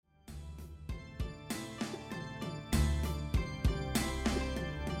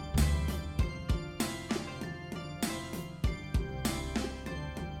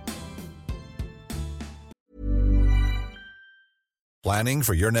Planning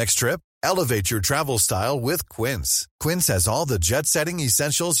for your next trip? Elevate your travel style with Quince. Quince has all the jet-setting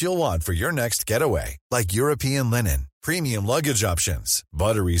essentials you'll want for your next getaway, like European linen, premium luggage options,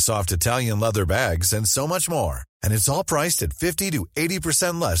 buttery soft Italian leather bags, and so much more. And it's all priced at 50 to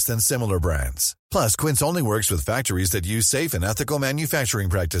 80% less than similar brands. Plus, Quince only works with factories that use safe and ethical manufacturing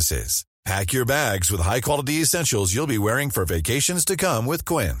practices. Pack your bags with high-quality essentials you'll be wearing for vacations to come with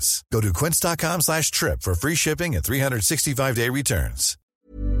Quince. Go to quince.com/trip for free shipping and 365-day returns.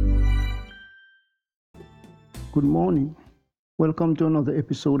 Good morning. Welcome to another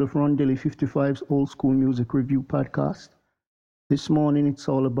episode of Ron Daly 55's Old School Music Review podcast. This morning it's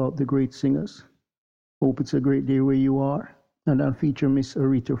all about the great singers. Hope it's a great day where you are. And I'll feature Miss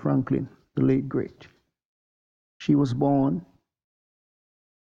Aretha Franklin, the late great. She was born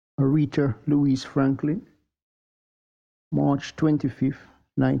Aretha Louise Franklin, March 25th,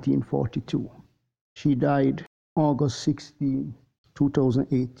 1942. She died August 16,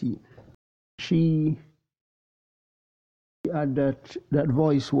 2018. She had that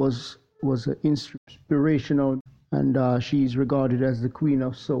voice was inspirational, and she's regarded as the Queen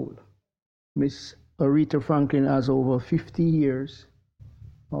of Soul. Miss Aretha Franklin has over 50 years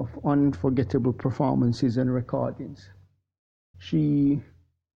of unforgettable performances and recordings. She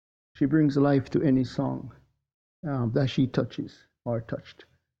brings life to any song that she touches or touched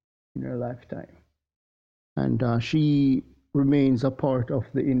in her lifetime. And she remains a part of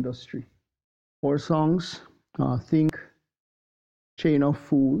the industry. Her songs, Think, Chain of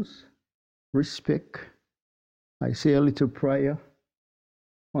Fools, Respect, I Say a Little Prayer,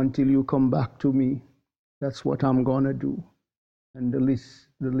 Until You Come Back to Me, That's What I'm Gonna Do. And the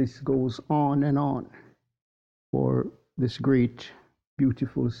list goes on and on for this great,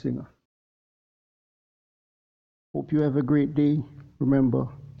 beautiful singer. Hope you have a great day. Remember,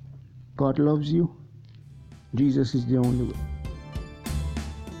 God loves you. Jesus is the only way.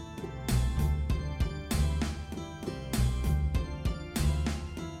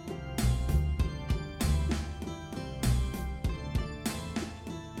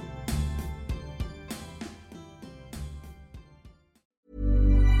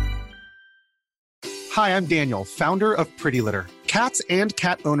 Hi, I'm Daniel, founder of Pretty Litter. Cats and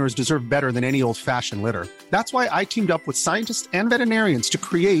cat owners deserve better than any old-fashioned litter. That's why I teamed up with scientists and veterinarians to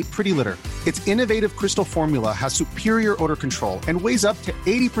create Pretty Litter. Its innovative crystal formula has superior odor control and weighs up to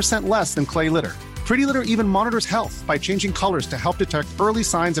 80% less than clay litter. Pretty Litter even monitors health by changing colors to help detect early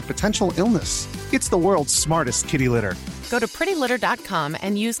signs of potential illness. It's the world's smartest kitty litter. Go to prettylitter.com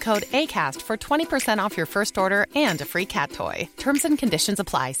and use code ACAST for 20% off your first order and a free cat toy. Terms and conditions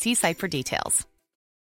apply. See site for details.